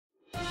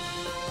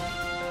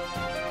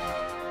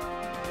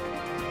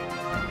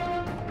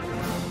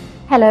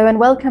Hello and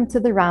welcome to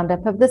the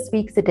roundup of this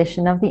week's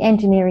edition of the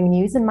Engineering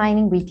News and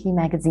Mining Weekly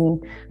magazine,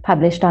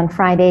 published on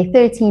Friday,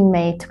 13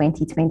 May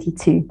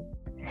 2022.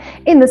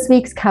 In this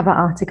week's cover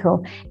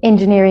article,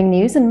 Engineering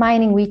News and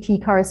Mining Weekly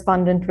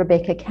correspondent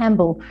Rebecca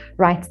Campbell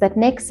writes that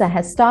Necsa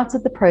has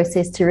started the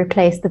process to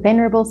replace the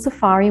venerable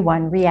Safari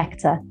 1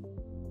 reactor.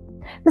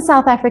 The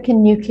South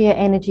African Nuclear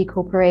Energy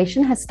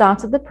Corporation has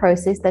started the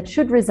process that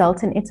should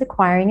result in it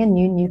acquiring a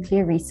new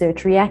nuclear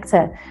research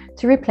reactor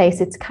to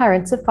replace its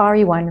current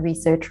Safari 1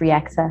 research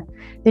reactor.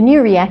 The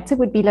new reactor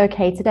would be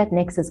located at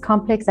Necsa's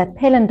complex at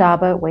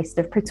Pelindaba, west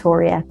of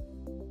Pretoria.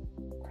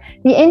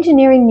 The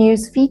Engineering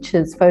News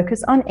features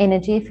focus on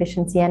energy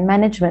efficiency and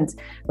management,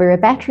 where a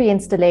battery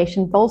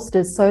installation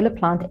bolsters solar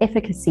plant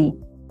efficacy.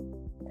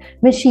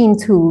 Machine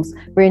tools,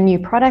 where new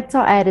products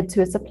are added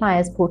to a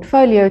supplier's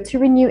portfolio to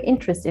renew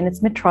interest in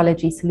its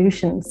metrology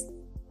solutions.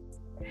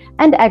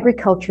 And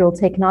agricultural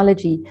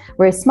technology,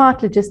 where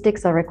smart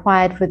logistics are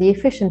required for the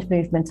efficient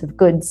movement of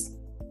goods.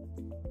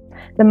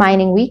 The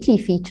Mining Weekly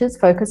features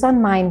focus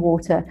on mine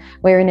water,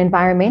 where an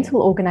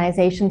environmental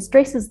organization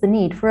stresses the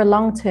need for a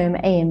long-term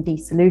AMD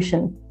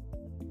solution.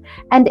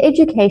 And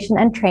education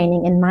and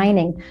training in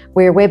mining,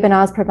 where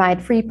webinars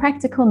provide free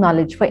practical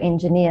knowledge for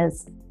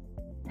engineers.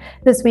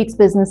 This week's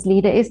business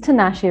leader is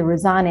Tinashe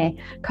Ruzane,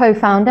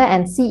 co-founder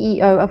and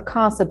CEO of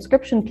car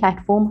subscription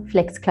platform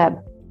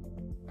FlexClub.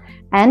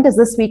 And as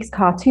this week's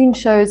cartoon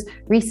shows,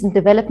 recent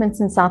developments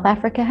in South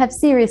Africa have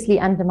seriously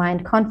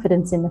undermined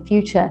confidence in the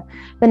future.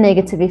 The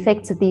negative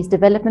effects of these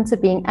developments are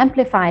being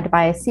amplified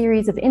by a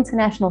series of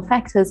international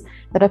factors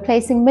that are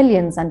placing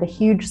millions under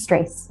huge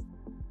stress.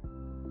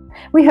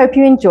 We hope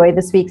you enjoy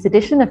this week's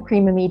edition of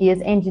Creamer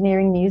Media's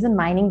Engineering News and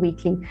Mining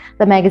Weekly,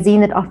 the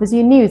magazine that offers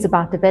you news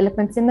about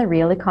developments in the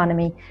real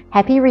economy.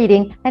 Happy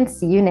reading and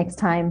see you next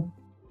time.